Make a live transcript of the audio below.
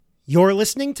You're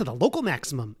listening to The Local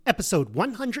Maximum, episode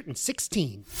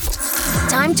 116.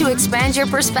 Time to expand your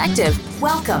perspective.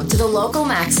 Welcome to The Local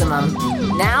Maximum.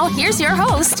 Now, here's your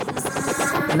host,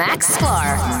 Max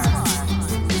Sklar.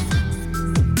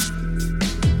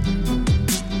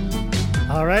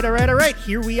 All right.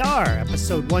 Here we are,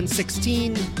 episode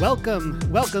 116.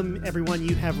 Welcome, everyone.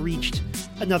 You have reached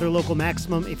another Local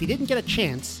Maximum. If you didn't get a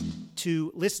chance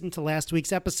to listen to last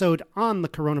week's episode on the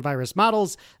coronavirus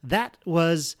models, that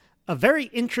was a very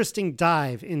interesting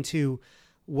dive into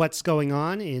what's going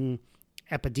on in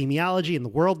epidemiology in the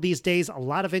world these days. A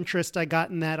lot of interest I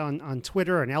got in that on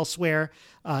Twitter and elsewhere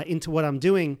into what I'm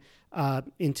doing,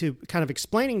 into kind of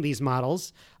explaining these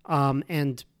models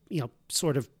and,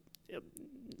 sort of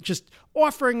just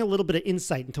offering a little bit of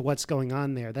insight into what's going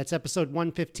on there. That's episode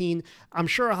 115. I'm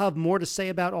sure I'll have more to say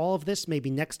about all of this maybe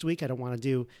next week. I don't want to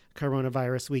do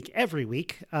coronavirus week every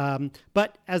week.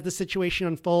 But as the situation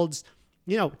unfolds,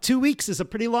 2 weeks is a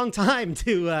pretty long time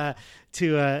to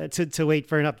wait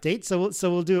for an update. So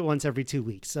we'll do it once every 2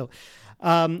 weeks. So,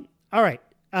 all right.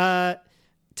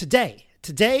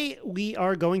 Today we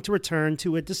are going to return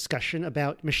to a discussion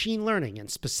about machine learning,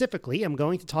 and specifically, I'm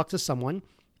going to talk to someone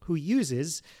who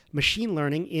uses machine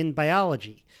learning in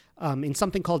biology, in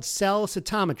something called cell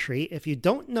cytometry. If you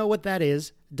don't know what that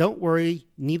is, don't worry.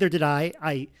 Neither did I.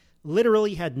 I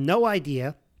literally had no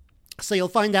idea. So you'll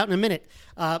find out in a minute.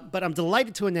 But I'm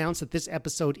delighted to announce that this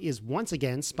episode is once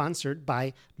again sponsored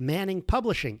by Manning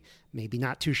Publishing. Maybe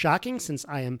not too shocking since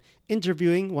I am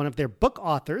interviewing one of their book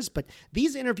authors, but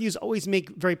these interviews always make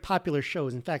very popular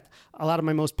shows. In fact, a lot of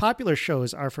my most popular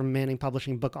shows are from Manning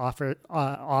Publishing book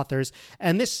authors.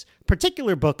 And this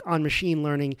particular book on machine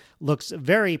learning looks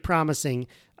very promising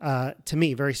to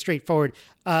me, very straightforward.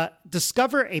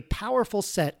 Discover a powerful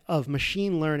set of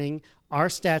machine learning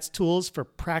R-stats tools for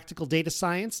practical data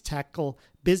science, tackle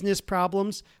business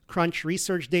problems, crunch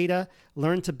research data,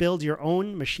 learn to build your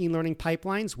own machine learning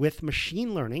pipelines with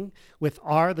machine learning with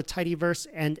R, the Tidyverse,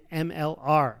 and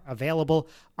MLR. Available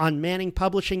on Manning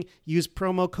Publishing. Use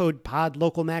promo code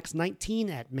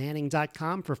PODLOCALMAX19 at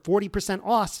manning.com for 40%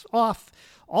 off.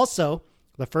 Also,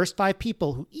 the first 5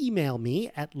 people who email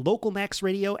me at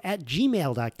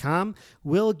localmaxradio@gmail.com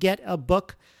will get a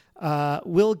book.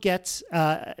 We'll get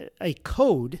a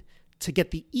code to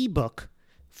get the ebook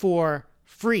for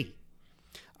free.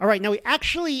 All right, now we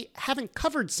actually haven't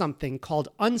covered something called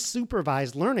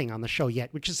unsupervised learning on the show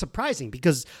yet, which is surprising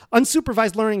because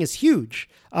unsupervised learning is huge.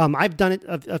 I've done it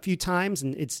a few times,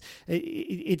 and it's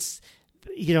I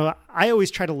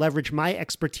always try to leverage my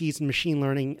expertise in machine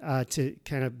learning to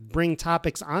kind of bring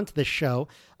topics onto the show.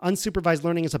 Unsupervised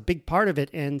learning is a big part of it,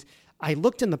 and I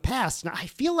looked in the past, and I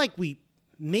feel like we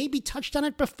maybe touched on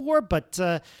it before, but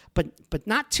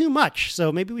not too much.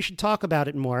 So maybe we should talk about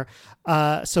it more.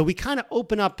 So we kind of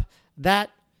open up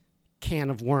that can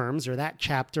of worms or that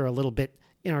chapter a little bit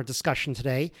in our discussion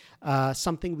today.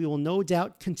 Something we will no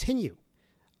doubt continue.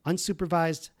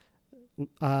 Unsupervised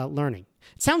learning.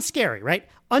 It sounds scary, right?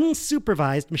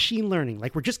 Unsupervised machine learning.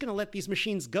 Like we're just going to let these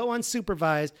machines go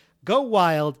unsupervised, go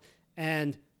wild,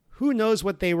 and who knows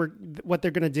what they're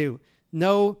going to do.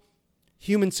 No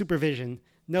human supervision.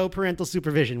 No parental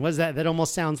supervision. What is that? That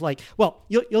almost sounds like, well,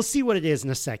 you'll see what it is in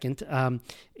a second.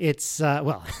 It's I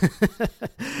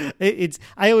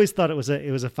always thought it was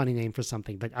a funny name for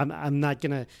something, but I'm not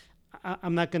gonna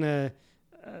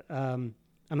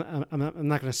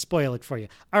spoil it for you.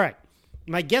 All right.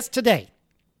 My guest today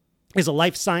is a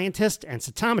life scientist and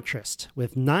cytometrist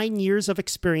with 9 years of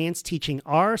experience teaching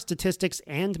R, statistics,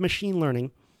 and machine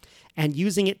learning, and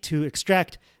using it to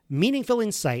extract meaningful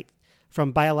insight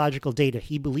from biological data.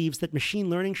 He believes that machine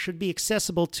learning should be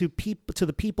accessible to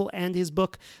the people, and his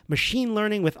book, Machine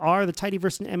Learning with R, the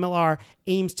Tidyverse, and MLR,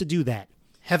 aims to do that.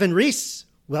 Hefin, Rhys,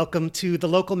 welcome to The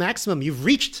Local Maximum. You've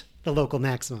reached The Local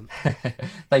Maximum.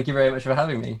 Thank you very much for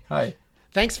having me. Hi.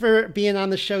 Thanks for being on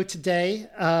the show today.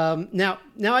 Now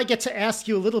I get to ask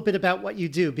you a little bit about what you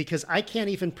do, because I can't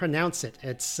even pronounce it.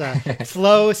 It's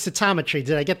flow cytometry.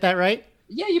 Did I get that right?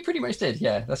 Yeah, you pretty much did.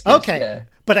 Yeah, that's good. Okay, yeah.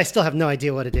 But I still have no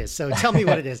idea what it is. So tell me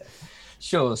what it is.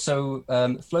 Sure. So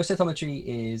flow cytometry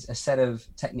is a set of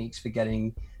techniques for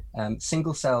getting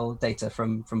single cell data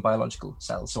from biological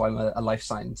cells. So I'm a life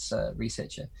science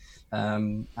researcher.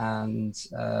 And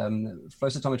flow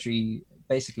cytometry,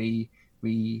 basically,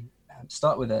 we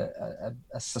start with a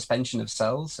suspension of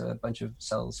cells, so a bunch of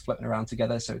cells floating around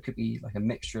together. So it could be like a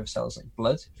mixture of cells, like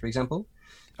blood, for example.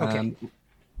 Okay.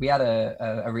 We add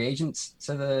a reagent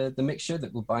to the mixture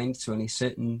that will bind to only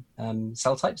certain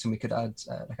cell types, and we could add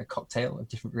like a cocktail of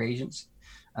different reagents.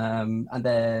 And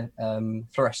they're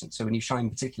fluorescent. So when you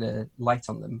shine particular light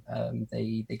on them,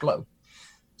 they glow.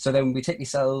 So then we take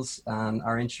these cells and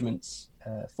our instruments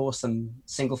force them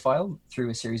single file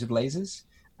through a series of lasers.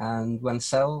 And when a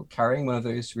cell carrying one of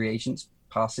those reagents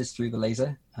passes through the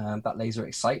laser, that laser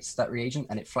excites that reagent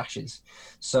and it flashes.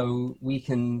 So we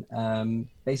can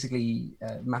basically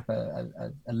map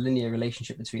a linear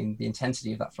relationship between the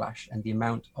intensity of that flash and the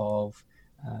amount of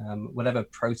whatever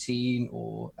protein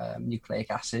or nucleic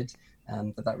acid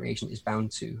that reagent is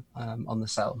bound to on the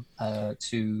cell,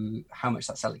 to how much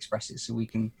that cell expresses. So we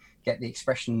can get the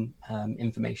expression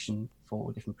information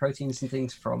for different proteins and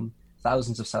things from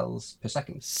thousands of cells per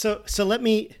second. So let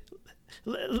me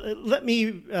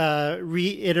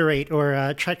reiterate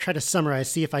or try to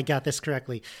summarize, see if I got this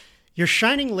correctly. You're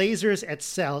shining lasers at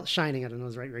cells, shining, I don't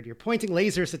know the right word. You're pointing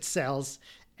lasers at cells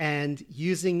and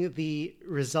using the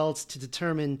results to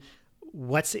determine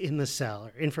what's in the cell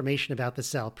or information about the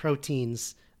cell,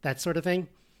 proteins, that sort of thing?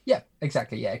 Yeah,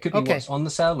 exactly. Yeah, it could be what's on the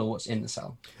cell or what's in the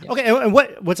cell. Yeah. Okay, and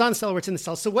what's on the cell or what's in the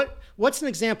cell? So what's an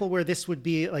example where this would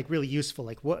be like really useful?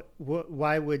 Like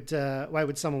why would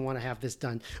someone want to have this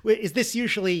done? Is this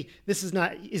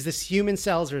is this human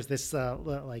cells or is this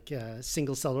like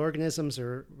single cell organisms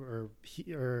or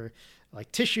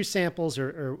like tissue samples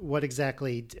or what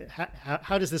exactly?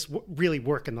 How does this really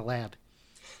work in the lab?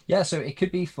 Yeah, so it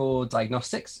could be for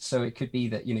diagnostics. So it could be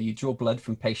that you draw blood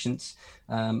from patients,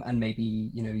 and maybe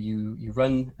you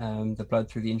run the blood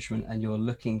through the instrument, and you're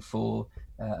looking for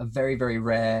a very, very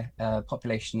rare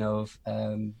population of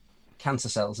cancer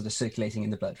cells that are circulating in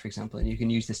the blood, for example, and you can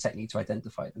use this technique to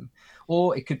identify them.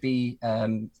 Or it could be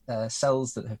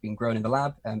cells that have been grown in the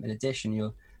lab in a dish, and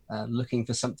you're looking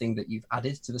for something that you've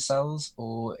added to the cells,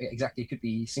 or exactly, it could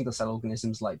be single cell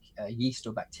organisms like yeast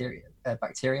or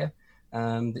bacteria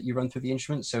that you run through the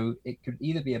instrument. So it could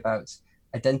either be about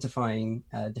identifying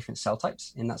different cell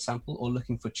types in that sample or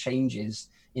looking for changes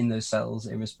in those cells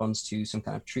in response to some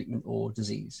kind of treatment or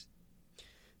disease.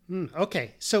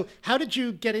 Okay. So how did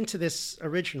you get into this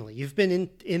originally? You've been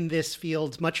in this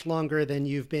field much longer than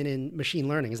you've been in machine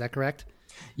learning. Is that correct?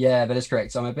 Yeah, that is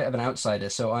correct. So I'm a bit of an outsider.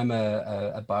 So I'm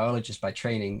a biologist by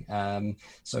training.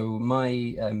 So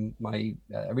my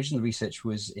original research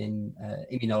was in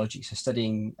immunology, so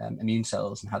studying immune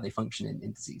cells and how they function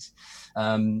in disease.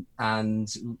 And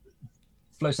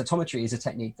flow cytometry is a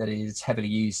technique that is heavily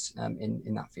used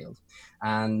in that field.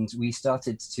 And we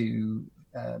started to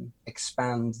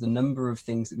expand the number of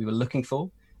things that we were looking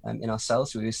for in our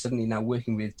cells. So we were suddenly now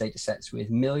working with data sets with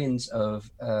millions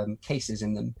of cases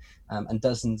in them and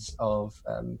dozens of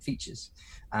features.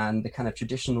 And the kind of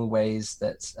traditional ways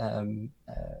that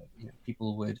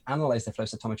people would analyze their flow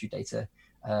cytometry data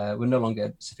were no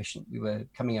longer sufficient. We were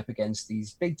coming up against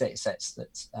these big data sets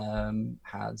that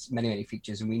had many, many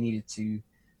features, and we needed to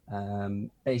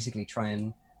basically try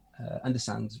and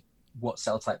understand what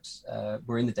cell types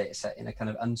were in the data set in a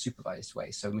kind of unsupervised way.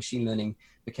 So machine learning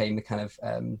became the kind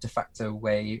of de facto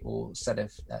way or set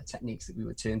of techniques that we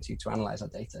would turn to analyze our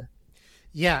data.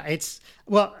 Yeah, and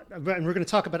we're going to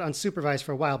talk about unsupervised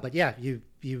for a while, but yeah, you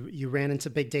ran into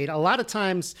big data. A lot of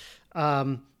times,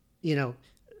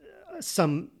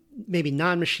 some maybe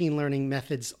non-machine learning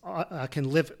methods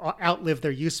can outlive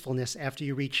their usefulness after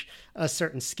you reach a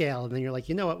certain scale. And then you're like,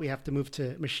 you know what, we have to move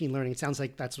to machine learning. It sounds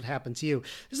like that's what happened to you.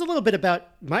 There's a little bit about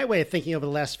my way of thinking over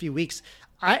the last few weeks.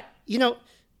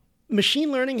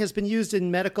 Machine learning has been used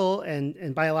in medical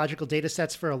and biological data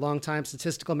sets for a long time,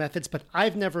 statistical methods, but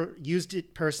I've never used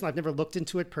it personally. I've never looked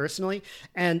into it personally.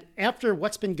 And after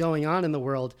what's been going on in the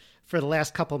world for the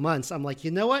last couple of months, I'm like,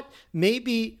 you know what?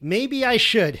 Maybe I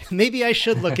should. Maybe I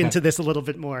should look into this a little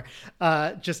bit more,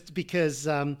 just because,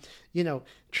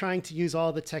 trying to use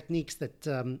all the techniques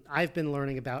that I've been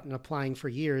learning about and applying for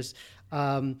years.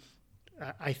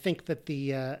 I think that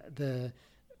the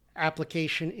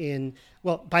application in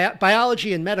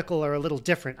biology and medical are a little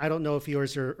different. I don't know if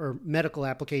yours are medical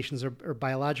applications or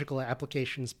biological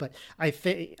applications, but I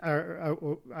think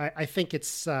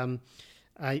it's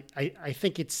I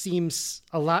think it seems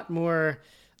a lot more.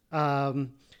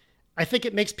 I think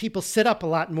it makes people sit up a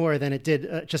lot more than it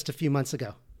did just a few months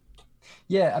ago.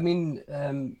 Yeah, I mean,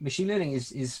 machine learning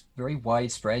is very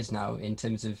widespread now in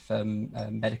terms of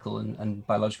medical and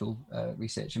biological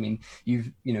research. I mean,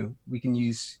 we can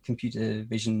use computer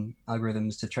vision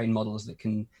algorithms to train models that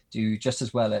can do just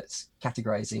as well at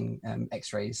categorizing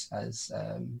X-rays as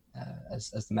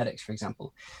the medics, for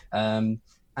example. And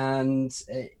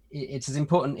it's as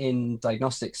important in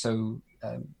diagnostics, so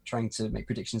trying to make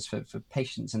predictions for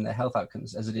patients and their health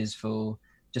outcomes, as it is for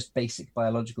just basic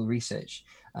biological research.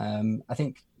 I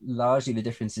think largely the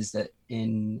difference is that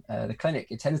in the clinic,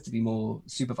 it tends to be more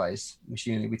supervised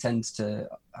machine learning. We tend to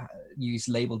use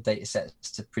labeled data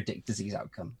sets to predict disease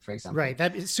outcome, for example. Right.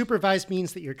 That is, supervised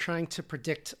means that you're trying to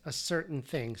predict a certain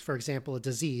thing, for example, a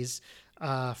disease,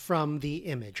 from the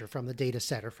image or from the data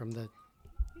set or from the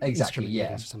instrument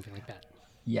readings or something like that.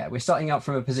 Yeah, we're starting out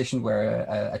from a position where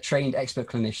a trained expert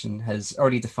clinician has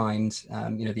already defined,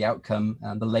 the outcome,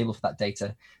 the label for that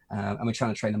data, and we're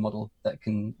trying to train a model that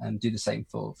can do the same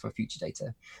for future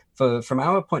data. From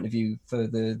our point of view, for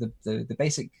the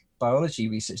basic biology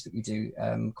research that we do,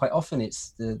 quite often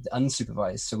it's the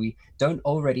unsupervised. So we don't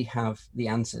already have the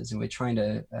answers, and we're trying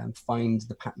to find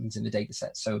the patterns in the data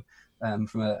set. So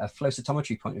from a flow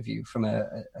cytometry point of view, from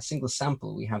a single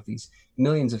sample, we have these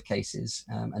millions of cases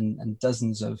and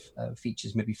dozens of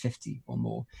features, maybe 50 or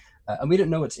more. And we don't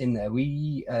know what's in there.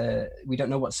 We don't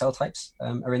know what cell types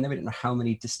are in there. We don't know how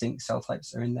many distinct cell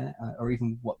types are in there, or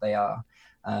even what they are.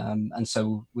 And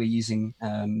so we're using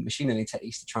machine learning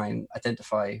techniques to try and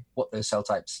identify what those cell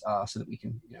types are so that we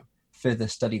can further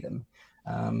study them.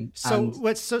 So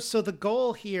the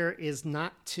goal here is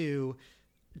not to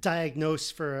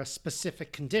diagnose for a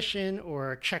specific condition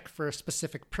or check for a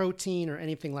specific protein or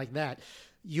anything like that.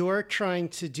 You're trying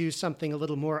to do something a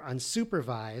little more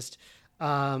unsupervised,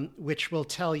 which will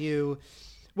tell you,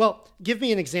 well, give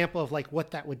me an example of like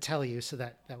what that would tell you so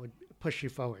that would push you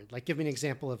forward. Like give me an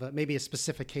example of maybe a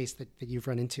specific case that you've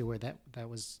run into where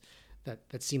that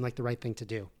seemed like the right thing to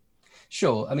do.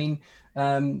 Sure. I mean,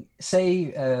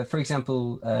 say, for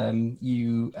example,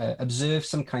 you observe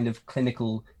some kind of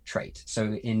clinical trait.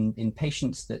 So in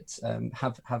patients that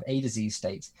have a disease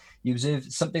state, you observe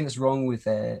something that's wrong with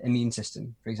their immune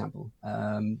system, for example,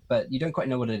 but you don't quite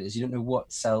know what it is. You don't know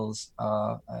what cells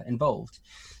are involved.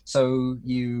 So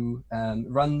you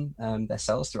run their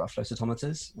cells through our flow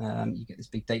cytometers. You get this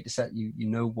big data set. You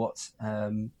know what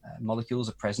molecules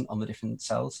are present on the different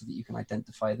cells so that you can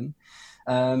identify them.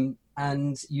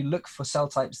 And you look for cell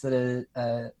types that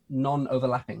are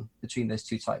non-overlapping between those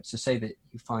two types. So say that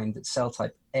you find that cell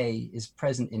type A is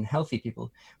present in healthy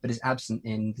people, but is absent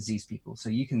in diseased people. So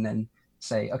you can then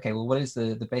say, okay, well, what is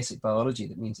the basic biology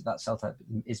that means that cell type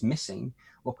is missing?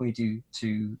 What can we do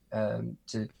to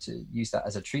use that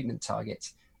as a treatment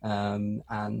target?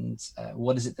 And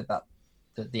what is it that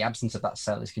the absence of that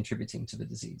cell is contributing to the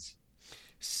disease?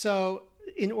 So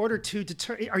in order to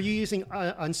are you using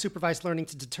unsupervised learning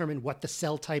to determine what the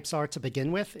cell types are to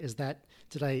begin with?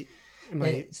 Am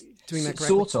I doing that correctly?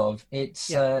 Sort of. It's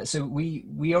so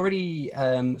we already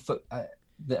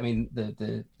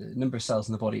the number of cells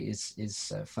in the body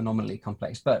is phenomenally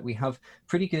complex, but we have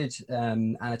pretty good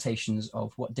annotations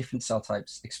of what different cell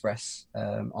types express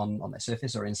on their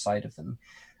surface or inside of them.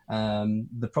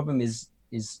 The problem is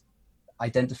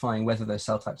identifying whether those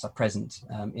cell types are present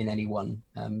in any one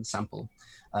sample.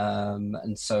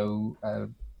 And so,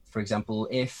 for example,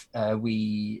 if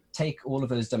we take all of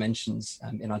those dimensions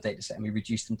in our data set and we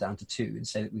reduce them down to 2 and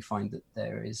say that we find that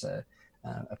there is a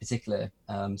particular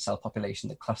cell population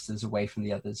that clusters away from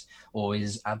the others or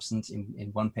is absent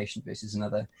in one patient versus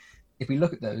another, if we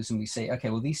look at those and we say, okay,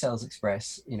 well, these cells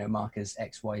express markers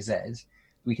X, Y, Z,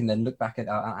 we can then look back at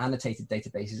our annotated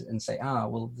databases and say,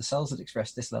 well, the cells that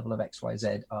express this level of X, Y,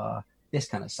 Z are this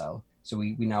kind of cell. So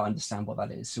we now understand what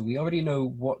that is. So we already know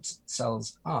what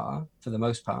cells are for the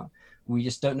most part. We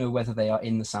just don't know whether they are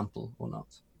in the sample or not.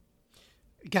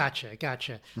 Gotcha.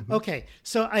 Mm-hmm. Okay.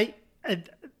 So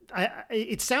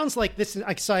it sounds like this.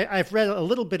 So I've read a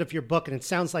little bit of your book, and it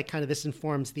sounds like kind of this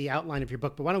informs the outline of your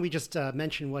book. But why don't we just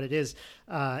mention what it is?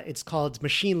 It's called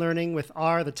Machine Learning with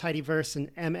R, the Tidyverse,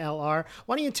 and MLR.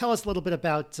 Why don't you tell us a little bit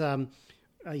about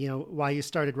why you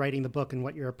started writing the book and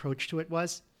what your approach to it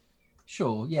was?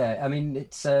 Sure. Yeah. I mean,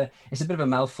 it's a bit of a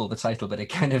mouthful, the title, but it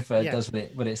kind of does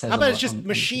what it says. How about it's just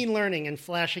machine learning and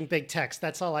flashing big text?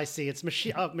 That's all I see. It's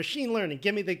machine learning.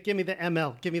 Give me the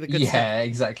ML. Give me the good stuff. Yeah,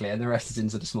 exactly. And the rest is in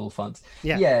sort of small font.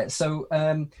 Yeah. So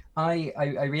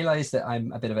I realized that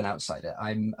I'm a bit of an outsider.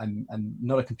 I'm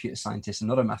not a computer scientist. I'm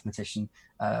not a mathematician.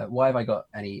 Why have I got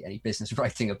any business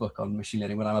writing a book on machine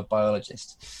learning when I'm a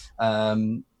biologist?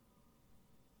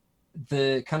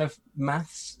 The kind of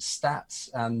maths, stats,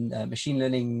 and machine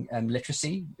learning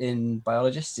literacy in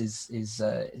biologists is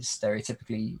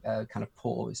stereotypically kind of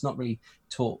poor. It's not really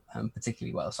taught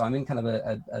particularly well. So I'm in kind of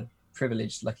a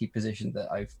privileged, lucky position that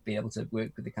I've been able to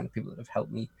work with the kind of people that have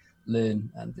helped me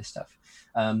learn this stuff.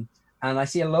 And I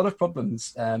see a lot of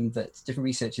problems that different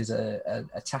researchers are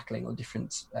tackling, or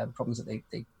different problems that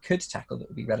they could tackle that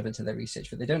would be relevant to their research,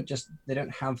 but they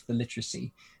don't have the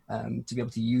literacy to be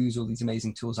able to use all these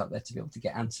amazing tools out there to be able to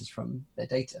get answers from their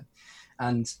data.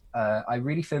 And I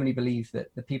really firmly believe that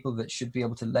the people that should be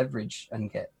able to leverage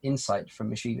and get insight from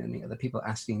machine learning are the people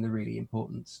asking the really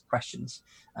important questions.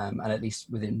 And at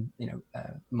least within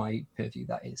my purview,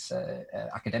 that is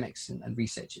academics and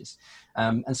researchers.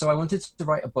 And so I wanted to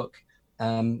write a book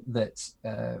that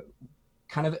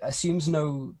kind of assumes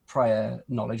no prior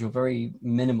knowledge, or very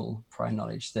minimal prior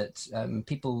knowledge, that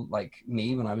people like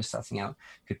me, when I was starting out,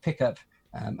 could pick up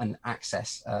and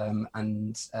access,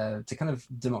 and to kind of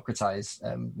democratize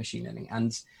machine learning.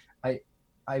 And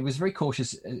I was very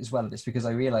cautious as well of this, because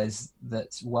I realized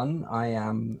that, one, I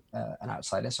am an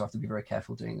outsider, so I have to be very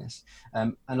careful doing this.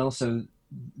 And also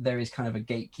there is kind of a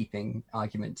gatekeeping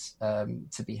argument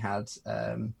to be had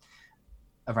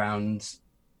around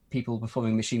people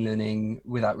performing machine learning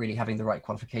without really having the right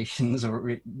qualifications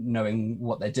or knowing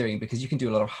what they're doing, because you can do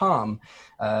a lot of harm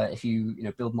if you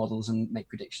build models and make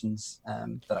predictions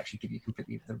that actually give you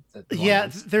completely the yeah.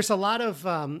 ones. There's a lot of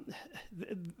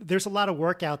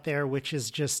work out there, which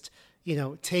is just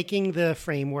taking the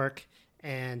framework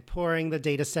and pouring the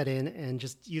data set in and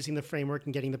just using the framework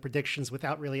and getting the predictions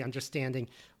without really understanding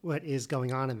what is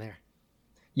going on in there.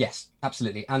 Yes,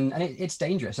 absolutely. And it's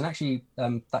dangerous. And actually,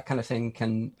 that kind of thing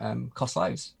can cost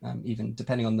lives, even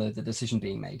depending on the decision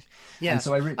being made. Yeah. And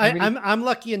so I'm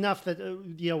lucky enough that,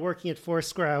 working at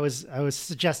Foursquare, I was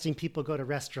suggesting people go to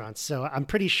restaurants. So I'm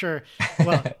pretty sure,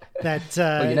 that...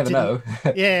 well, you never know.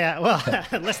 Yeah. Well,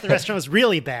 unless the restaurant was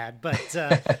really bad. But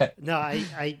no,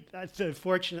 I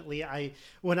fortunately,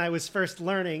 when I was first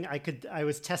learning, I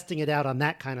was testing it out on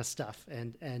that kind of stuff.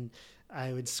 And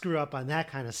I would screw up on that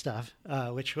kind of stuff,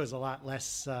 which was a lot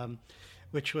less, I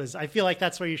feel like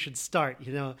that's where you should start,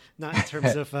 not in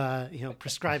terms of,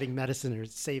 prescribing medicine or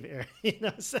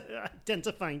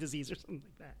identifying disease or something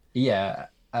like that. Yeah,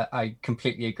 I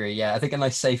completely agree. Yeah, I think a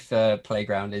nice safe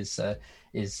playground is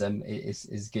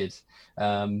good,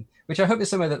 which I hope is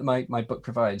somewhere that my book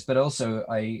provides. But also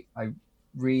I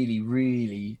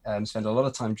really spend a lot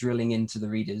of time drilling into the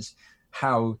readers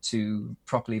how to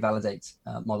properly validate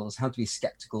models, how to be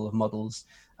skeptical of models.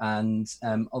 And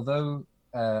although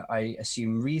I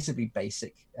assume reasonably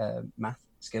basic math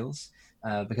skills,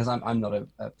 because I'm not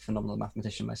a phenomenal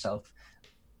mathematician myself,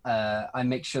 I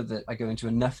make sure that I go into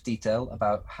enough detail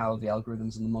about how the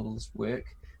algorithms and the models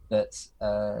work that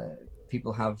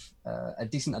people have a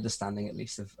decent understanding, at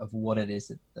least, of what it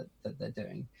is that they're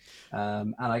doing.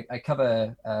 And I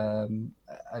cover a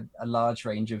large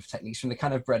range of techniques, from the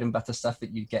kind of bread and butter stuff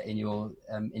that you get in your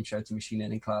intro to machine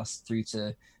learning class through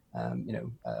to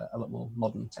a lot more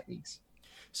modern techniques.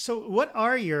 So what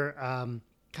are your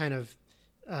kind of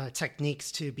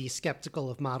techniques to be skeptical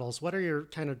of models? What are your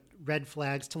kind of red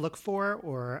flags to look for,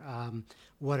 or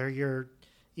what are your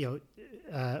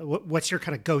what's your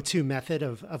kind of go-to method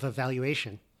of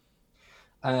evaluation?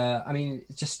 I mean,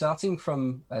 just starting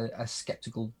from a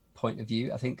skeptical point of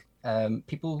view, I think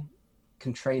people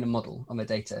can train a model on their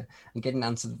data and get an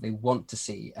answer that they want to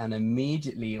see, and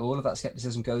immediately all of that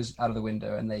skepticism goes out of the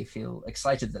window, and they feel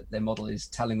excited that their model is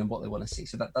telling them what they want to see.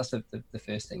 So that's the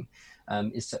first thing,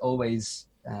 is to always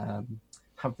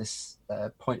have this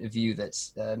point of view that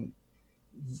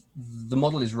the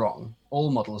model is wrong.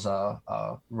 All models are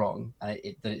wrong, that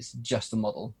it's just a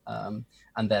model,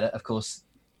 and that, of course,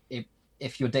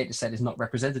 if your data set is not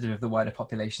representative of the wider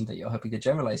population that you're hoping to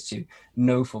generalize to,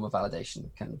 no form of validation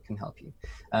can help you.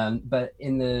 But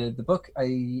in the book,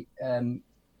 we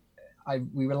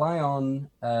rely on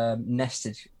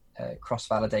nested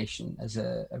cross-validation as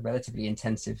a relatively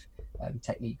intensive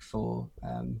technique for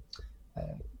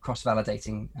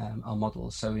cross-validating our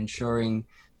models. So ensuring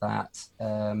that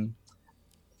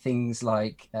things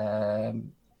like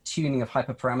tuning of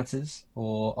hyperparameters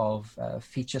or of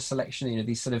feature selection,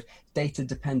 these sort of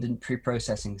data-dependent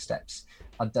pre-processing steps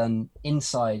are done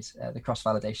inside the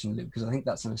cross-validation loop, because I think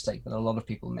that's a mistake that a lot of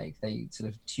people make. They sort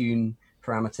of tune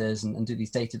parameters and do these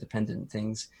data-dependent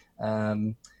things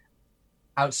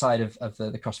outside of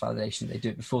the cross-validation. They do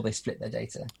it before they split their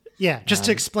data. Yeah, just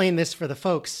to explain this for the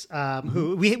folks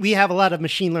who we have a lot of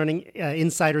machine learning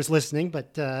insiders listening,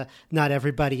 but not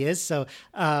everybody is. So,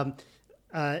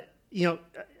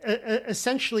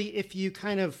 essentially, if you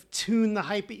kind of tune the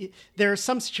hyper, there are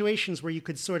some situations where you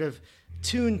could sort of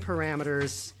tune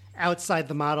parameters outside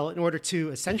the model in order to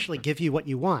essentially give you what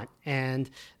you want, and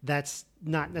that's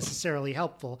not necessarily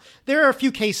helpful. There are a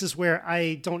few cases where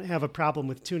I don't have a problem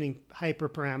with tuning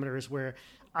hyperparameters, where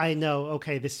I know,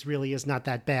 okay, this really is not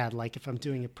that bad, like if I'm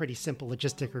doing a pretty simple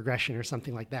logistic regression or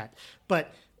something like that.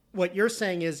 But what you're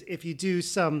saying is, if you do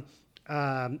some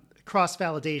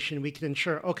cross-validation, we can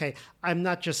ensure, okay, I'm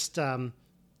not just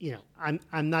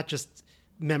I'm not just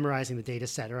memorizing the data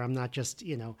set, or I'm not just,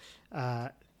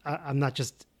 I'm not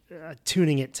just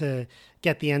tuning it to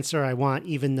get the answer I want,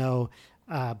 even though,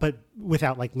 but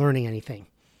without like learning anything.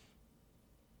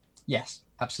 Yes,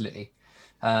 absolutely.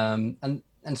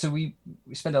 And so we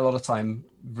spend a lot of time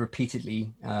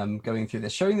repeatedly going through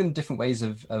this, showing them different ways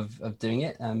of doing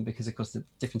it, because of course the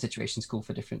different situations call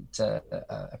for different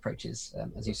approaches,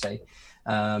 as you say.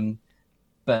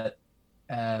 But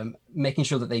making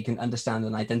sure that they can understand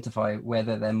and identify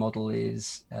whether their model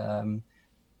is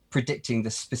predicting the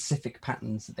specific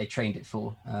patterns that they trained it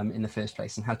for in the first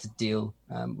place, and how to deal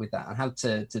with that, and how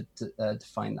to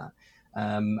define that.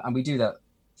 And we do that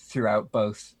throughout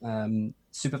both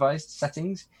supervised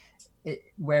settings,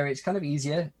 where it's kind of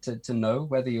easier to know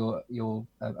whether you're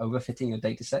overfitting your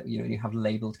data set, you have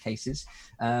labeled cases,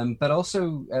 but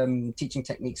also teaching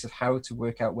techniques of how to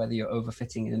work out whether you're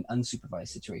overfitting in an unsupervised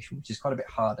situation, which is quite a bit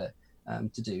harder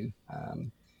to do.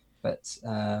 I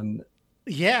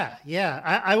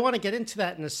want to get into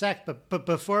that in a sec, but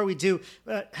before we do,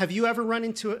 have you ever run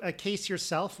into a case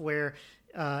yourself where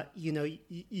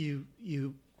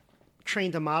you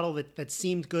trained a model that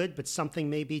seemed good, but something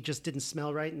maybe just didn't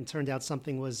smell right, and turned out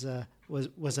something was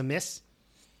amiss?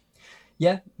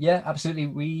 Yeah, absolutely.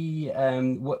 We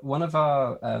one of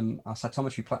our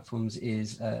cytometry platforms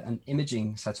is an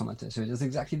imaging cytometer, so it does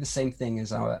exactly the same thing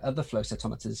as our other flow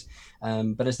cytometers,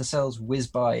 but as the cells whiz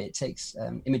by, it takes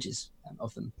images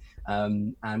of them,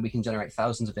 and we can generate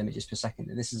thousands of images per second.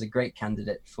 And this is a great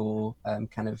candidate for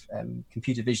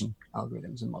computer vision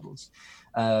algorithms and models.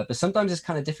 But sometimes it's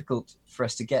kind of difficult for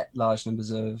us to get large numbers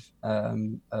of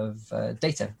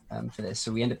data for this,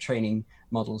 so we end up training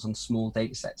models on small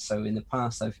data sets. So in the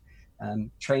past, I've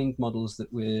trained models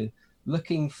that were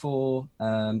looking for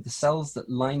the cells that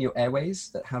line your airways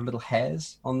that have little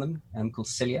hairs on them, called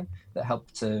cilia, that help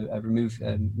to remove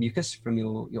mucus from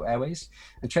your airways,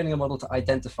 and training a model to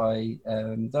identify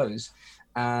those.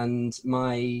 And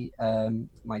my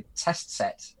test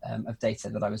set of data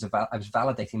that I was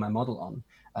validating my model on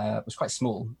was quite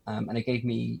small, and it gave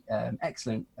me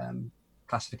excellent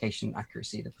classification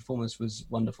accuracy. The performance was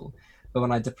wonderful. But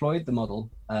when I deployed the model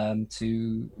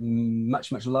to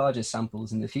much larger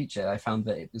samples in the future, I found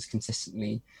that it was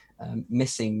consistently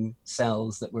missing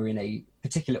cells that were in a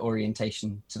particular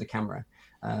orientation to the camera,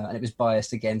 and it was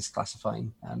biased against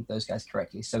classifying those guys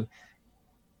correctly. So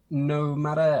no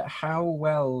matter how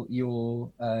well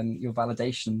your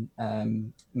validation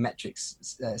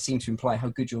metrics seem to imply how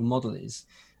good your model is,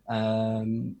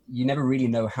 you never really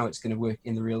know how it's going to work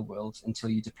in the real world until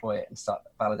you deploy it and start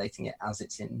validating it as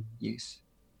it's in use.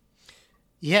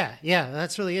 Yeah,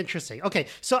 that's really interesting. Okay,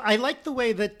 so I like the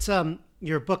way that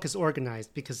your book is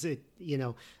organized, because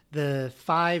the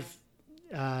five,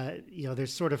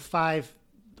 there's sort of five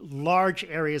large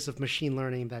areas of machine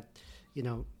learning that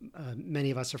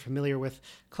many of us are familiar with: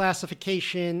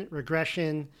 classification,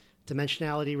 regression,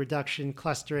 dimensionality reduction,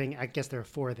 clustering. I guess there are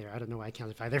four there. I don't know why I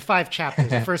counted five. There are 5 chapters.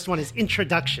 The first one is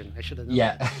introduction. I should have known.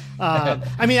 Yeah.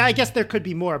 I mean, I guess there could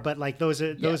be more, but like those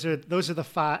are the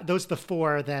 5. Those are the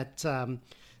 4 that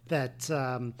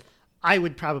I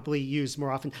would probably use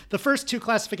more often. The first 2,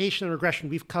 classification and regression,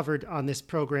 we've covered on this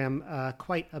program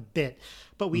quite a bit,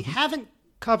 but we haven't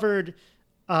covered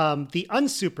the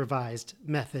unsupervised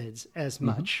methods as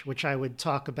much, which I would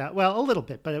talk about, well, a little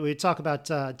bit, but we would talk about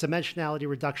dimensionality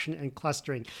reduction and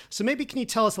clustering. So maybe can you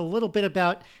tell us a little bit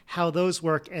about how those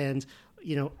work, and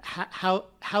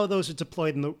how those are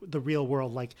deployed in the real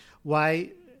world? Like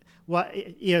why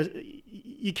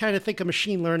you kind of think of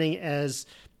machine learning as,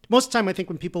 most of the time I think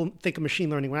when people think of machine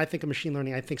learning, when I think of machine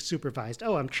learning, I think supervised.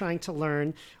 Oh, I'm trying to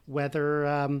learn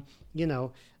whether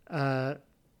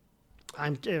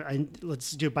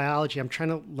let's do biology. I'm trying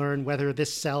to learn whether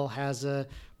this cell has a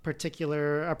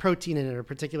particular protein in it, or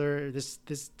particular this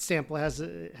sample has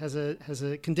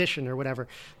a condition or whatever.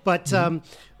 But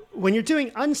when you're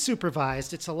doing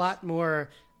unsupervised, it's a lot more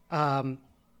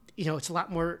it's a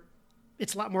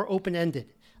lot more open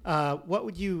ended. How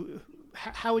would you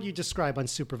describe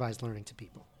unsupervised learning to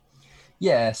people?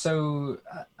 Yeah, so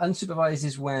unsupervised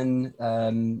is when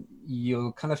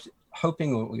you're kind of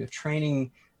hoping, or you're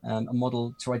training a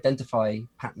model to identify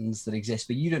patterns that exist,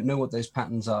 but you don't know what those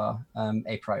patterns are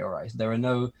a priori. There are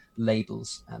no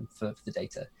labels for the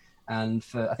data. And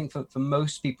I think for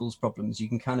most people's problems, you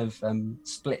can kind of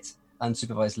split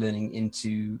unsupervised learning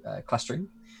into clustering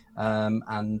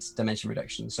and dimension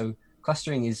reduction. So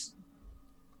clustering is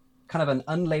kind of an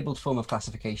unlabeled form of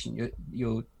classification.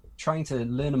 You're trying to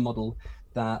learn a model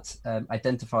that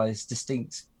identifies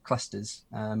distinct clusters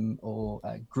or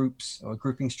groups or a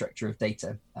grouping structure of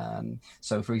data.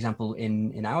 So for example,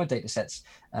 in our data sets,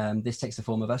 this takes the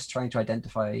form of us trying to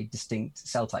identify distinct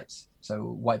cell types. So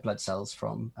white blood cells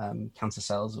from cancer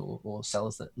cells or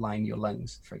cells that line your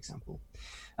lungs, for example.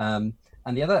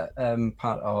 And the other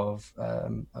part of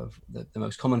the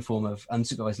most common form of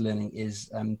unsupervised learning is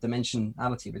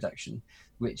dimensionality reduction,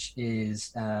 which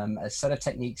is a set of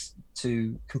techniques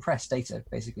to compress data,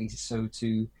 basically. So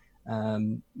to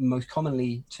most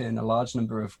commonly turn a large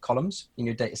number of columns in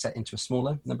your data set into a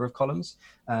smaller number of columns,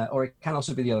 or it can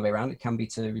also be the other way around. It can be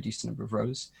to reduce the number of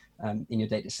rows in your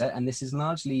data set. And this is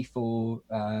largely for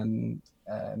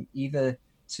either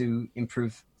to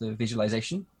improve the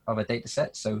visualization of a data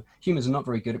set. So humans are not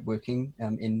very good at working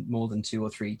in more than 2 or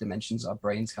 3 dimensions. Our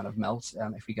brains kind of melt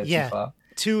if we go too far.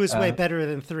 2 is way better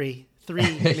than 3.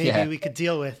 3 maybe we could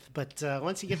deal with, but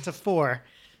once you get to 4,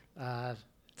 I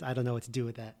don't know what to do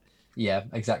with that. Yeah,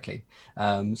 exactly.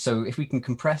 So if we can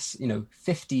compress,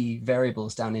 50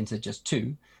 variables down into just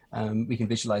 2, we can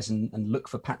visualize and look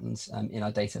for patterns in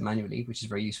our data manually, which is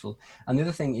very useful. And the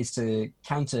other thing is to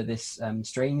counter this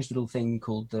strange little thing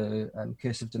called the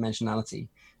curse of dimensionality,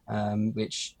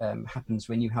 which happens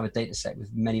when you have a data set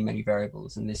with many, many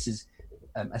variables. And this is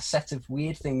a set of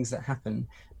weird things that happen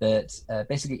that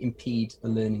basically impede the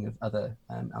learning of other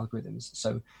algorithms.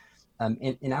 So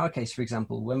in our case, for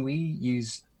example, when we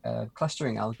use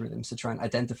clustering algorithms to try and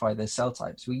identify the cell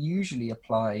types, we usually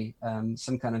apply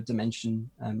some kind of dimension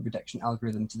reduction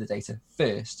algorithm to the data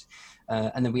first,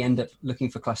 and then we end up looking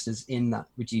for clusters in that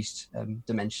reduced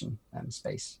dimension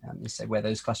space, instead, where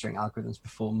those clustering algorithms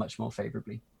perform much more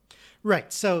favorably.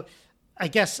 Right. So I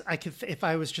guess I could, if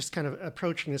I was just kind of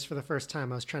approaching this for the first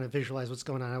time, I was trying to visualize what's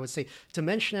going on. I would say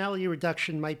dimensionality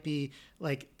reduction might be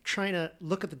like trying to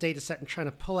look at the data set and trying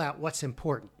to pull out what's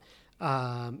important.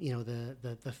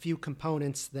 The few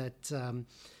components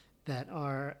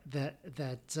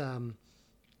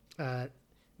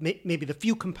maybe the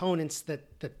few components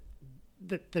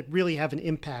that really have an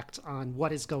impact on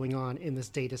what is going on in this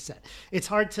data set. It's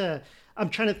hard to. I'm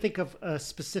trying to think of a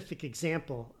specific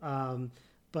example,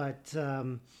 but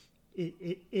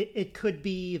it could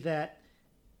be that,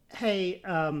 hey,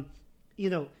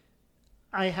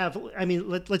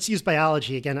 let's use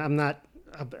biology again.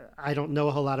 I don't know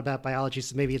a whole lot about biology,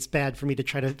 so maybe it's bad for me to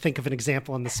try to think of an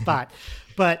example on the spot.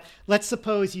 But let's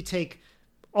suppose you take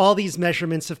all these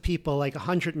measurements of people, like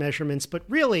 100 measurements, but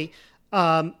really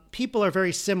people are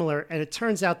very similar, and it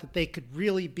turns out that they could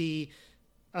really be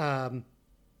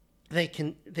they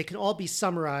can all be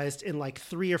summarized in like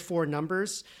 3 or 4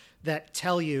 numbers that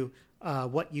tell you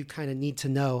what you kind of need to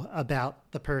know about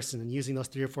the person. And using those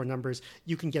 3 or 4 numbers,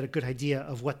 you can get a good idea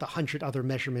of what the 100 other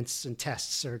measurements and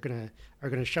tests are gonna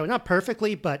show. Not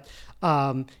perfectly, but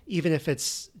even if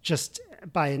it's just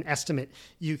by an estimate,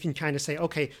 you can kind of say,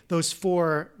 okay, those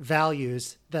 4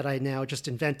 values that I now just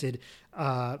invented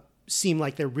seem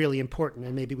like they're really important,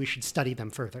 and maybe we should study them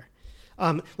further.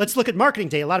 Let's look at marketing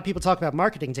data. A lot of people talk about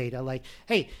marketing data, like,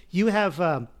 hey, you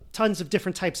have tons of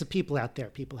different types of people out there.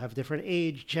 People have different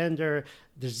age, gender,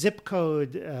 the zip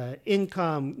code,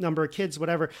 income, number of kids,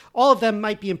 whatever. All of them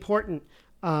might be important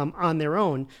on their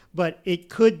own, but it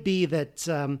could be that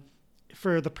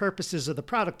for the purposes of the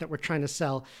product that we're trying to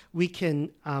sell, we can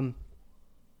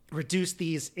reduce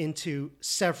these into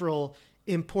several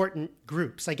important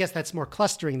groups. I guess that's more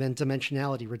clustering than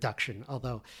dimensionality reduction,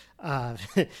 although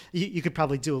you could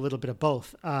probably do a little bit of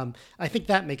both. I think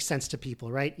that makes sense to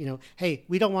people, right? Hey,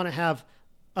 we don't want to have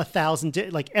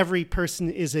 1,000, like every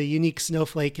person is a unique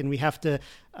snowflake, and we have to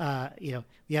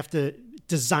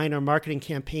design our marketing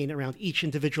campaign around each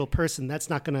individual person. That's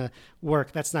not going to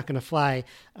work. That's not going to fly.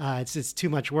 It's too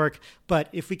much work. But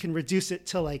if we can reduce it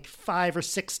to like 5 or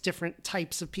 6 different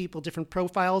types of people, different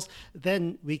profiles,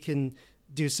 then we can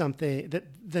do something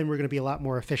then we're going to be a lot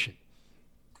more efficient.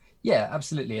 Yeah,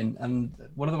 absolutely. And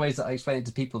one of the ways that I explain it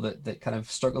to people that kind of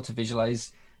struggle to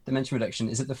visualize dimension reduction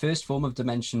is that the first form of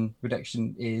dimension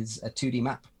reduction is a 2D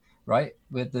map, right?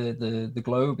 Where the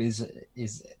globe is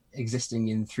existing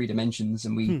in 3 dimensions,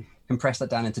 and we compress that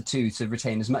down into 2 to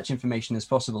retain as much information as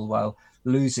possible while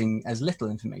losing as little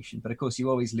information. But of course, you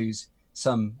always lose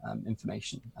some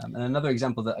information. And another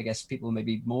example that I guess people may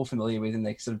be more familiar with in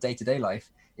their sort of day-to-day life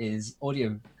is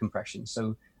audio compression.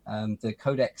 So the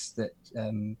codecs that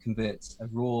converts a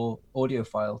raw audio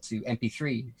file to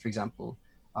MP3, for example,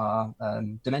 are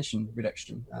dimension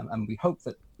reduction. And we hope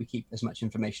that we keep as much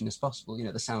information as possible.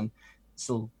 The song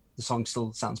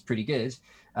still sounds pretty good,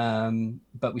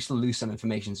 but we still lose some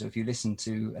information. So if you listen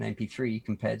to an MP3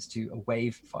 compared to a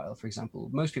WAV file, for example,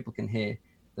 most people can hear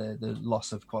the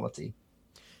loss of quality.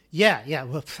 Yeah.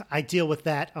 Well, I deal with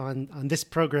that on this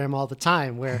program all the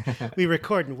time, where we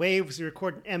record in waves, we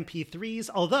record in MP3s.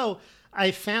 Although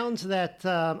I found that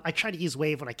I try to use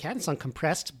wave when I can. It's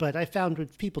uncompressed, but I found when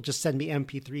people just send me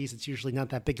MP3s, it's usually not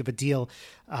that big of a deal.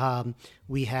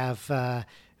 We have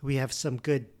some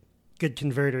good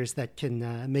converters that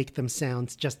can make them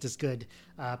sound just as good,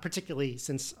 particularly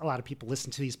since a lot of people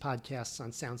listen to these podcasts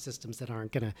on sound systems that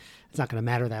it's not gonna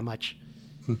matter that much.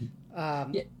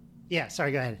 Yeah,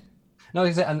 sorry, go ahead. No,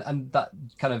 and that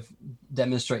kind of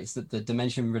demonstrates that the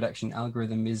dimension reduction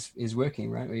algorithm is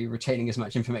working, right? Where you're retaining as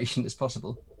much information as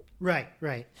possible. Right.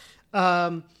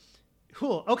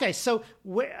 Cool. Okay, so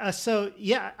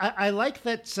yeah, I like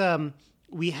that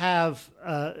we have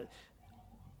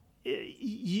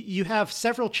you have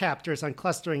several chapters on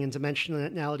clustering and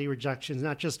dimensionality reductions,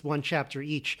 not just one chapter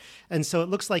each, and so it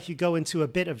looks like you go into a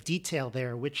bit of detail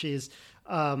there, which is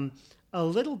a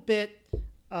little bit.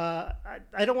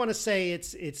 I don't want to say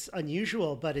it's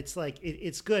unusual, but it's like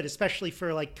it's good, especially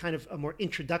for like kind of a more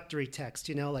introductory text.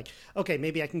 Like, okay,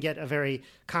 maybe I can get a very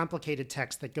complicated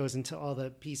text that goes into all the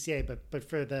PCA, but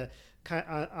for the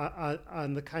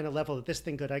on the kind of level that this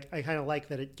thing could, I kind of like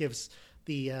that it gives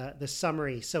the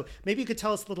summary. So maybe you could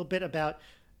tell us a little bit about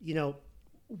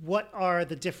what are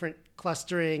the different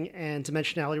clustering and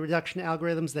dimensionality reduction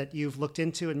algorithms that you've looked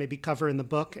into and maybe cover in the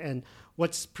book, and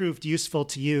what's proved useful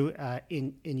to you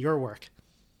in your work?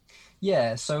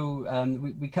 Yeah, so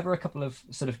we cover a couple of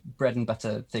sort of bread and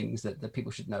butter things that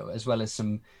people should know, as well as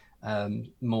some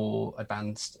more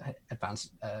advanced,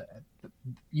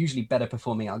 usually better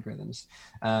performing algorithms.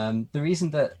 The reason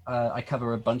that I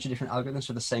cover a bunch of different algorithms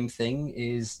for the same thing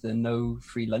is the no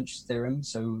free lunch theorem.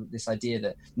 So this idea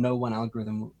that no one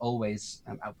algorithm will always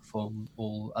outperform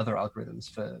all other algorithms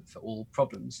for all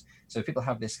problems. So if people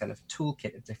have this kind of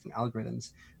toolkit of different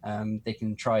algorithms, they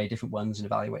can try different ones and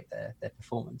evaluate their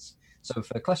performance. So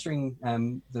for clustering,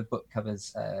 the book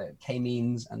covers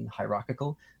k-means and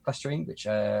hierarchical clustering, which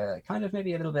are kind of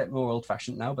maybe a little bit more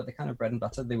old-fashioned now, but they're kind of bread and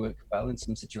butter. They work well in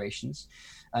some situations.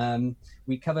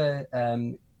 We cover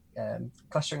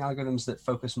clustering algorithms that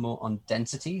focus more on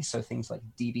density, so things like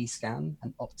dB scan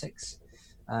and optics.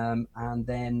 And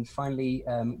then finally,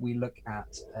 we look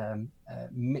at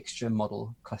mixture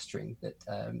model clustering that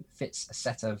fits a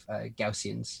set of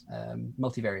Gaussians,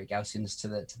 multivariate Gaussians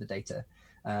to the data.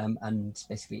 And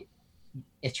basically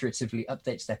iteratively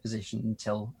updates their position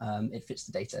until it fits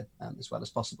the data as well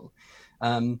as possible.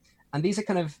 And these are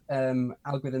kind of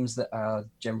algorithms that are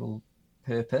general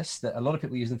purpose, that a lot of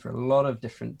people use them for a lot of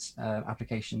different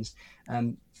applications.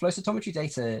 Flow cytometry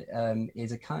data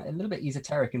is a little bit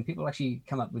esoteric, and people actually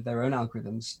come up with their own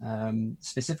algorithms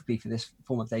specifically for this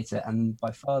form of data. And by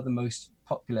far the most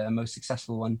popular and most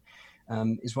successful one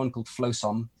is one called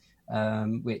FlowSOM,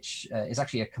 which is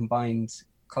actually a combined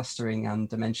clustering and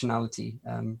dimensionality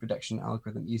reduction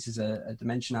algorithm. It uses a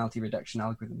dimensionality reduction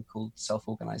algorithm called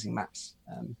self-organizing maps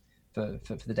for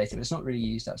the data, but it's not really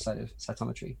used outside of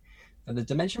cytometry. For the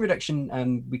dimension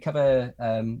reduction, we cover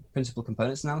principal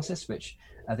components analysis, which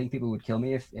I think people would kill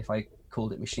me if I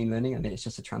called it machine learning. I mean, it's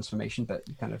just a transformation, but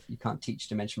you can't teach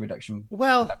dimension reduction.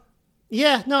 Well,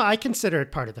 yeah, no, I consider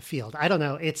it part of the field. I don't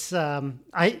know. It's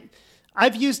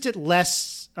I've used it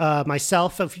less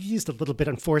myself. I've used a little bit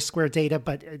on Foursquare data,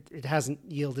 but it hasn't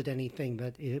yielded anything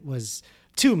that it was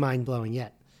too mind-blowing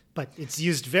yet. But it's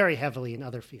used very heavily in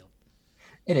other fields.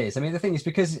 It is. I mean, the thing is,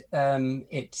 because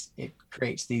it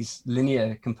creates these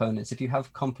linear components, if you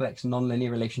have complex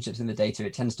nonlinear relationships in the data,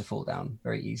 it tends to fall down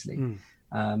very easily.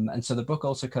 And so the book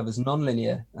also covers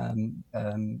nonlinear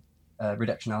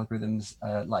reduction algorithms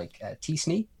like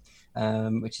t-SNE,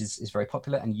 which is very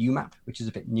popular, and UMAP, which is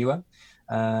a bit newer,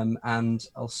 and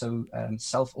also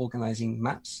self-organizing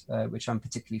maps, which I'm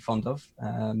particularly fond of.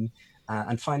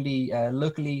 And finally,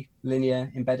 locally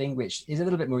linear embedding, which is a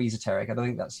little bit more esoteric. I don't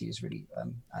think that's used really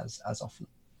as often.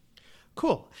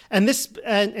 Cool. And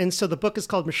and so the book is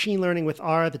called Machine Learning with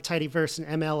R, the Tidyverse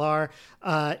and MLR.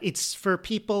 It's for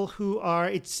people who are,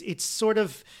 it's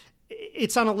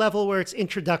on a level where it's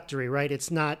introductory, right?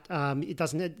 It's not,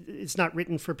 it's not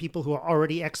written for people who are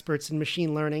already experts in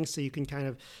machine learning. So you can kind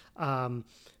of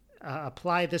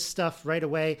apply this stuff right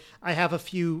away. I have a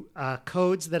few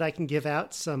codes that I can give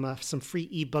out, some free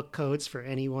ebook codes for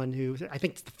anyone who, I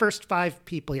think it's the first 5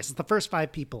 people. Yes, it's the first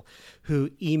 5 people who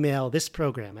email this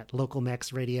program at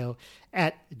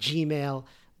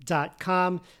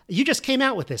localmaxradio@gmail.com. You just came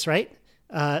out with this, right?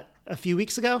 A few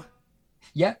weeks ago?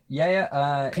 Yeah.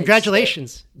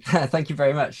 Congratulations. Thank you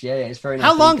very much. Yeah, it's very nice.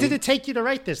 How long did it take you to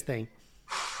write this thing?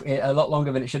 A lot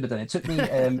longer than it should have done. It took me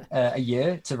a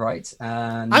year to write.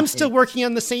 And I'm still working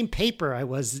on the same paper I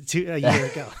was a year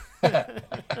ago.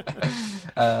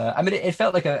 I mean, it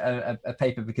felt like a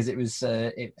paper because it was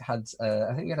it had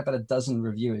I think we had about a dozen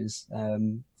reviewers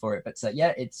for it, but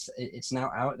yeah, it's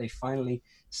now out. They finally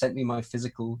sent me my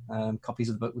physical copies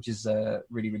of the book, which is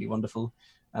really wonderful.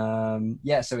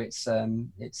 Yeah, so it's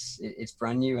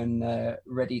brand new and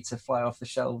ready to fly off the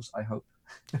shelves, I hope.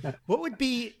 What would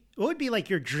be like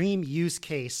your dream use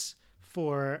case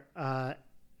for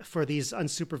these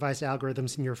unsupervised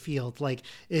algorithms in your field? Like,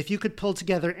 if you could pull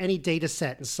together any data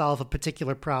set and solve a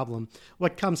particular problem,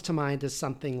 what comes to mind is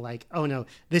something like, oh no,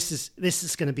 this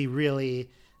is going to be really,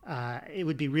 it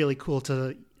would be really cool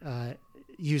to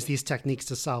use these techniques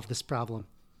to solve this problem.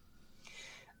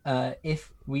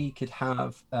 If we could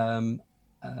have a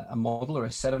model or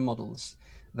a set of models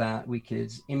that we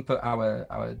could input our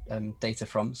data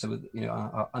from, so with,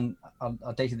 our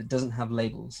data that doesn't have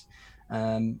labels,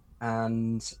 and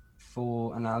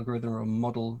for an algorithm or a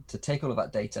model to take all of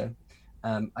that data,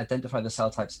 identify the cell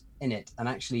types in it, and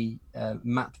actually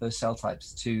map those cell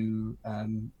types to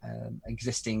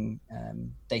existing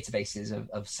databases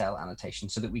of cell annotation,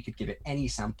 so that we could give it any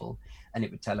sample and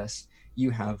it would tell us,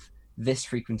 you have this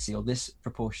frequency or this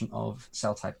proportion of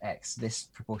cell type X, this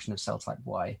proportion of cell type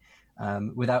Y,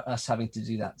 without us having to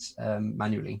do that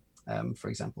manually, for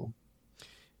example.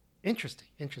 Interesting.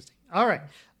 All right.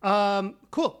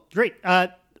 Cool. Great.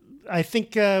 I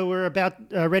think we're about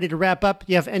ready to wrap up.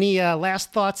 Do you have any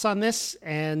last thoughts on this?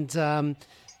 And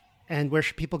where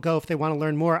should people go if they want to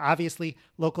learn more? Obviously,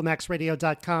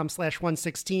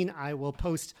 localmaxradio.com/116. I will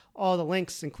post all the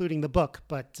links, including the book.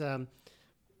 But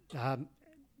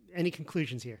any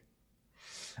conclusions here?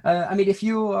 I mean, if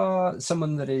you are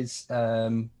someone that is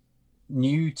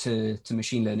new to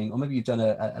machine learning, or maybe you've done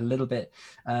a little bit,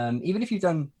 even if you've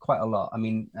done quite a lot, I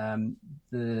mean,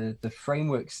 the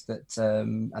frameworks that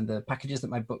and the packages that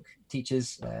my book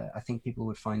teaches, I think people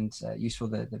would find useful.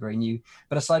 They're very new.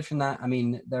 But aside from that, I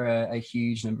mean, there are a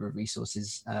huge number of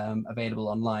resources available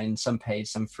online, some paid,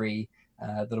 some free,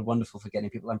 that are wonderful for getting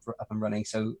people up and running.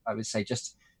 So I would say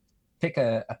just pick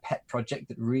a pet project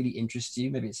that really interests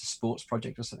you. Maybe it's a sports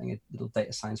project or something, a little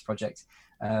data science project,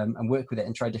 and work with it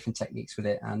and try different techniques with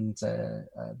it. And the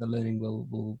learning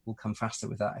will come faster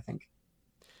with that, I think.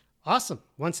 Awesome.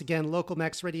 Once again,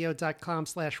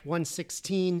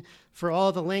 localmaxradio.com/116 for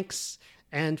all the links.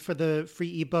 And for the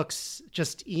free ebooks,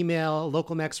 just email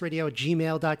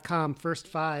localmaxradio@gmail.com. First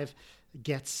 5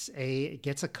 gets a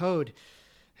code.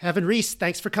 Hefin, Rhys,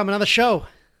 thanks for coming on the show.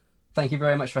 Thank you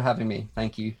very much for having me.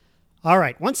 Thank you. All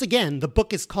right. Once again, the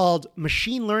book is called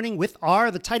Machine Learning with R,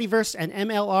 the Tidyverse, and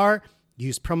MLR.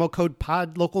 Use promo code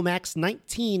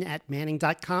PODLocalMax19 at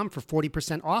Manning.com for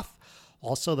 40% off.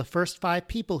 Also, the first 5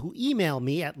 people who email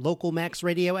me at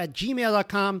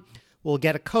localmaxradio@gmail.com will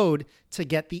get a code to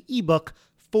get the ebook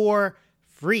for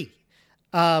free.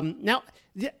 Now,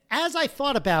 as I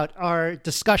thought about our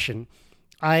discussion,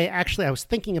 I was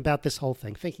thinking about this whole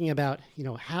thing, thinking about,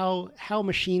 how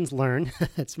machines learn.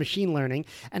 It's machine learning.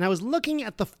 And I was looking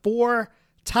at the 4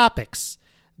 topics,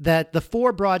 the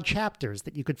 4 broad chapters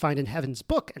that you could find in Hefin's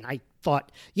book. And I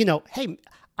thought, hey,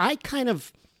 I kind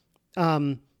of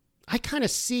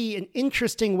see an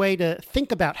interesting way to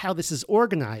think about how this is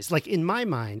organized, like in my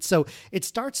mind. So it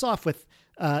starts off with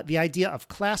the idea of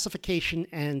classification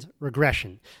and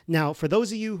regression. Now, for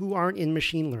those of you who aren't in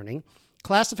machine learning,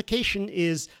 classification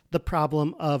is the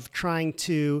problem of trying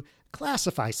to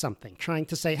classify something, trying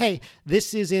to say, hey,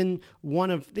 this is in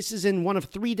one of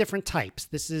 3 different types.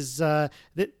 This is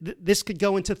this could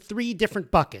go into 3 different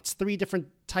buckets, 3 different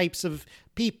types of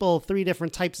people, 3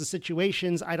 different types of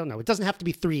situations. I don't know. It doesn't have to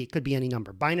be 3. It could be any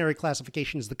number. Binary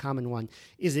classification is the common one.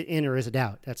 Is it in or is it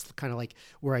out? That's kind of like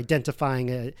we're identifying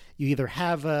you either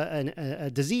have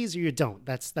a disease or you don't.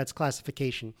 That's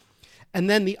classification. And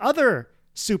then the other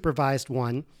supervised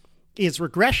one is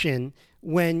regression,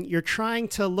 when you're trying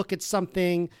to look at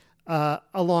something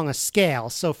along a scale.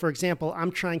 So, for example,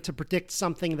 I'm trying to predict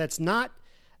something that's not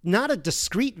a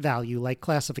discrete value like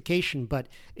classification, but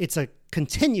it's a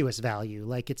continuous value,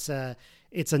 like it's a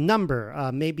number.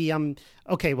 Maybe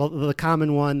the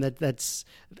common one that's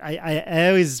I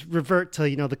always revert to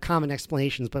the common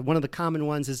explanations, but one of the common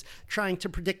ones is trying to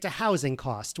predict a housing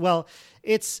cost. Well,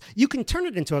 you can turn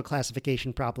it into a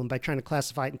classification problem by trying to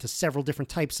classify it into several different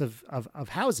types of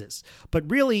houses, but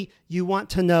really you want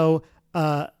to know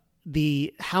how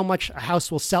much a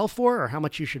house will sell for, or how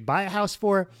much you should buy a house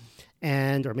for,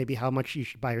 or maybe how much you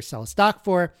should buy or sell a stock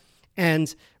for.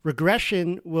 And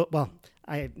regression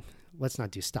let's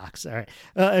not do stocks. All right.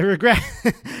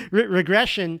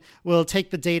 Regression will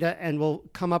take the data and will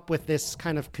come up with this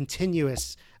kind of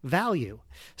continuous value.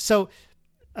 So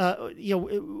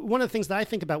one of the things that I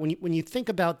think about when you think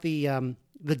about the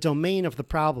domain of the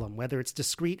problem, whether it's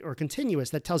discrete or continuous,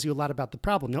 that tells you a lot about the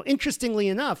problem. Now, interestingly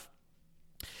enough,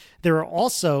 there are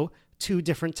also two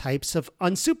different types of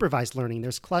unsupervised learning.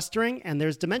 There's clustering and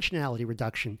there's dimensionality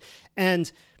reduction.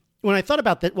 And when I thought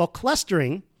about that, well,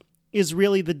 clustering is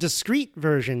really the discrete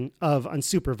version of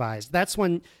unsupervised. That's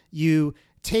when you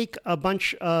take a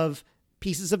bunch of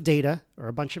pieces of data or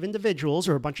a bunch of individuals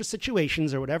or a bunch of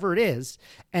situations or whatever it is,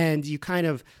 and you kind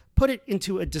of put it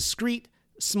into a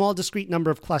small discrete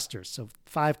number of clusters. So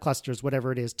 5 clusters,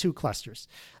 whatever it is, 2 clusters.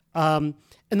 And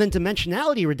then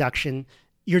dimensionality reduction,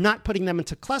 you're not putting them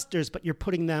into clusters, but you're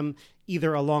putting them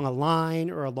either along a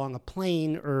line or along a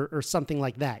plane or something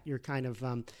like that. You're kind of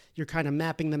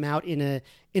mapping them out in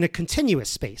a continuous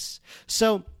space.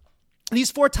 So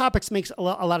these 4 topics makes a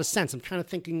lot of sense. I'm kind of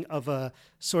thinking of a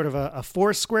sort of a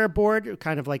 4-square board,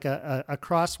 kind of like a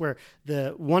cross where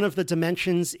one of the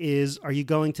dimensions is, are you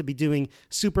going to be doing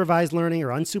supervised learning or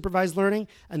unsupervised learning?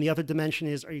 And the other dimension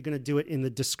is, are you going to do it in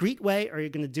the discrete way or are you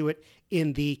going to do it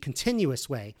in the continuous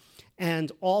way?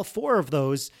 And all 4 of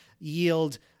those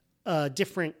yield a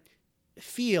different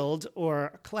field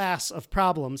or class of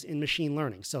problems in machine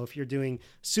learning. So if you're doing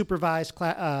supervised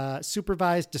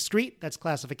discrete, that's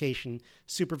classification.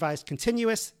 Supervised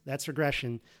continuous, that's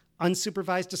regression.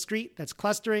 Unsupervised discrete, that's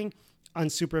clustering.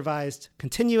 Unsupervised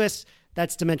continuous,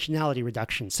 that's dimensionality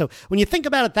reduction. So when you think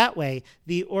about it that way,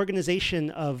 the organization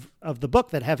of the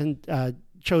book that Hefin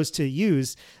chose to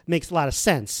use makes a lot of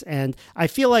sense. And I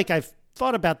feel like I've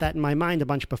thought about that in my mind a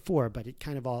bunch before, but it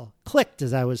kind of all clicked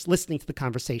as I was listening to the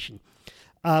conversation.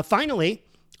 Finally,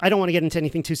 I don't want to get into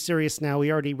anything too serious now.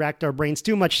 We already racked our brains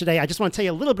too much today. I just want to tell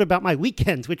you a little bit about my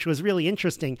weekend, which was really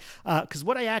interesting, because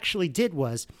what I actually did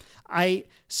was I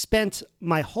spent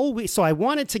my whole week. So I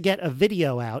wanted to get a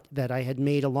video out that I had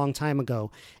made a long time ago,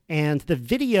 and the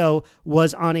video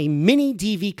was on a mini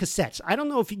DV cassette. I don't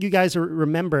know if you guys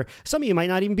remember. Some of you might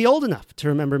not even be old enough to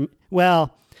remember.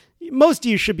 Well, most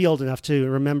of you should be old enough to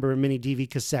remember mini DV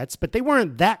cassettes, but they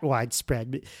weren't that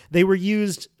widespread. They were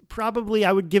used probably,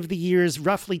 I would give the years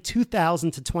roughly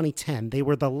 2000 to 2010. They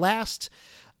were the last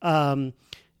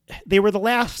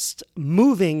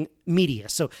moving media.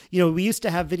 So, we used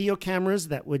to have video cameras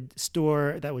that would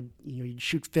you'd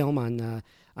shoot film on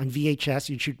VHS,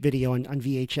 you'd shoot video on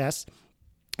VHS.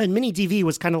 And mini DV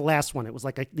was kind of the last one. It was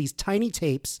like these tiny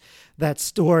tapes that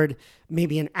stored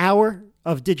maybe an hour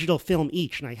of digital film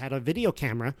each. And I had a video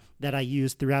camera that I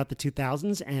used throughout the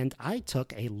 2000s, and I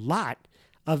took a lot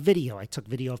of video. I took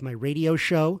video of my radio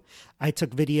show. I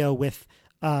took video with,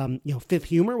 Fifth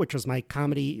Humor, which was my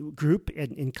comedy group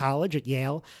in college at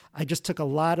Yale. I just took a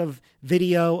lot of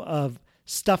video of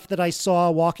stuff that I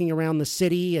saw walking around the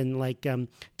city and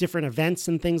different events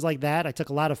and things like that. I took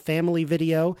a lot of family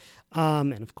video.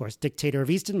 And of course, Dictator of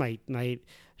Easton, my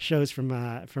shows from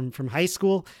high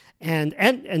school. And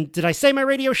did I say my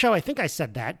radio show? I think I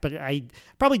said that, but I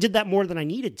probably did that more than I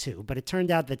needed to. But it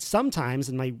turned out that sometimes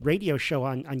in my radio show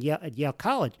at Yale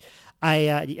College,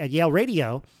 at Yale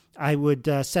Radio, I would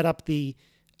set up the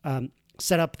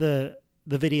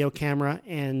video camera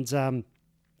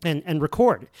and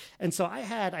record. And so I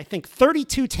had, I think,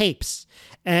 32 tapes,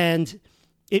 and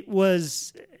it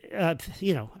was,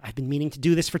 I've been meaning to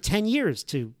do this for 10 years,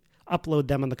 to upload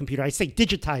them on the computer. I say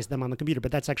digitize them on the computer,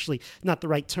 but that's actually not the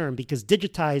right term, because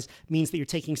digitize means that you're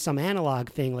taking some analog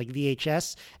thing like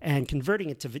VHS and converting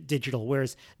it to digital,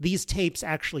 whereas these tapes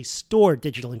actually store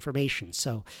digital information.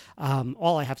 So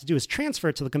all I have to do is transfer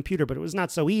it to the computer, but it was not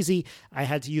so easy. I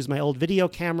had to use my old video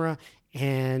camera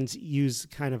and use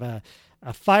kind of a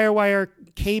FireWire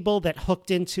cable that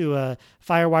hooked into a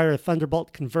FireWire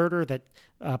Thunderbolt converter that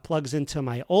plugs into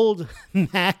my old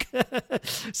Mac.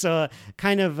 So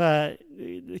kind of a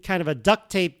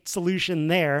duct tape solution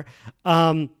there.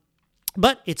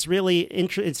 But it's really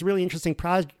interesting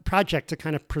project to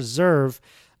kind of preserve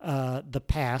the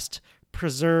past,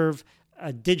 preserve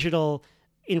digital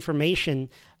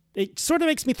information. It sort of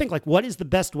makes me think, what is the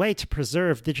best way to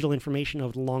preserve digital information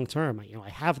over the long term? I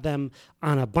have them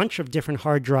on a bunch of different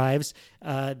hard drives.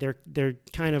 They're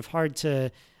kind of hard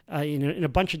to in a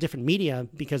bunch of different media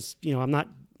because I'm not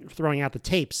throwing out the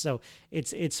tapes. So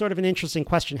it's sort of an interesting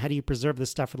question. How do you preserve this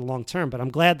stuff for the long term? But I'm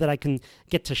glad that I can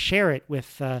get to share it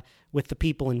with the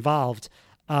people involved.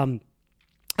 I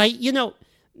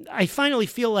finally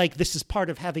feel like this is part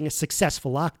of having a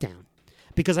successful lockdown.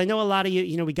 Because I know a lot of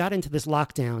you, we got into this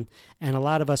lockdown and a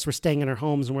lot of us were staying in our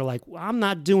homes and we're like, well, I'm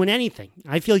not doing anything.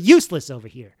 I feel useless over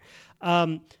here.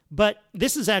 But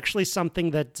this is actually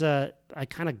something that I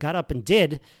kind of got up and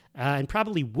did and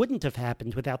probably wouldn't have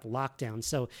happened without the lockdown.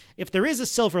 So if there is a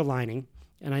silver lining,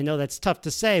 And I know that's tough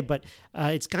to say, but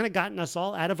it's kind of gotten us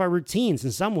all out of our routines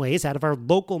in some ways, out of our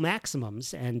local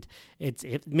maximums. And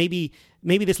maybe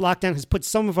this lockdown has put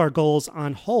some of our goals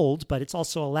on hold, but it's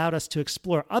also allowed us to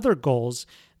explore other goals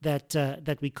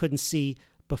that we couldn't see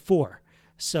before.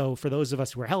 So for those of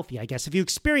us who are healthy, I guess, if you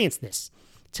experience this,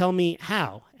 tell me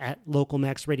how at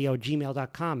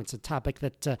localmaxradio@gmail.com. It's a topic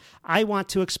that I want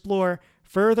to explore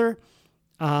further.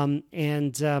 Hopefully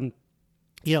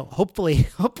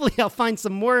I'll find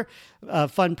some more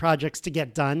fun projects to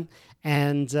get done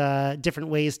and different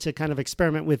ways to kind of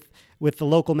experiment with the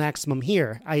local maximum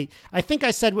here. I think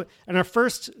I said in our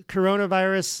first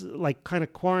coronavirus, like kind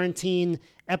of quarantine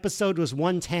episode was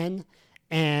 110.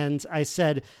 And I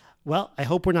said, well, I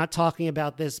hope we're not talking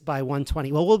about this by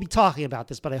 120. Well, we'll be talking about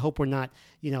this, but I hope we're not,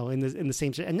 in the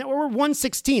same. And now we're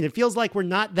 116. It feels like we're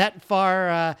not that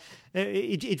far.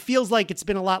 It feels like it's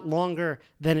been a lot longer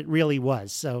than it really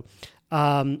was. So,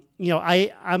 I'm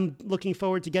looking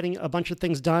forward to getting a bunch of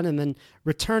things done and then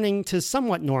returning to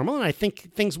somewhat normal. And I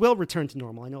think things will return to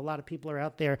normal. I know a lot of people are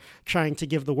out there trying to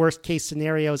give the worst case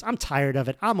scenarios. I'm tired of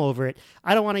it. I'm over it.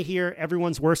 I don't want to hear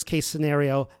everyone's worst case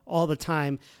scenario all the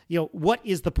time. What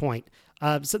is the point?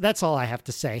 So that's all I have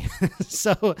to say.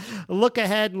 So look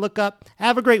ahead, look up.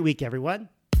 Have a great week, everyone.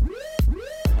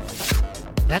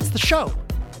 That's the show.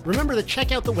 Remember to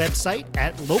check out the website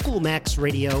at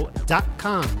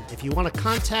localmaxradio.com. If you want to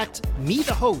contact me,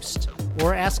 the host,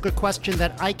 or ask a question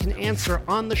that I can answer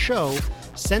on the show,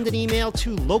 send an email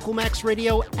to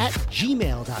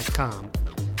localmaxradio@gmail.com.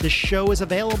 This show is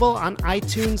available on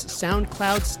iTunes,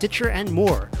 SoundCloud, Stitcher, and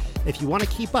more. If you want to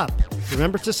keep up,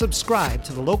 remember to subscribe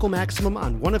to the Local Maximum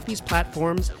on one of these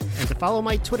platforms and to follow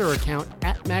my Twitter account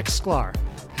 @MaxSklar.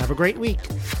 Have a great week.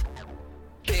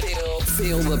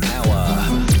 Feel the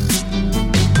power.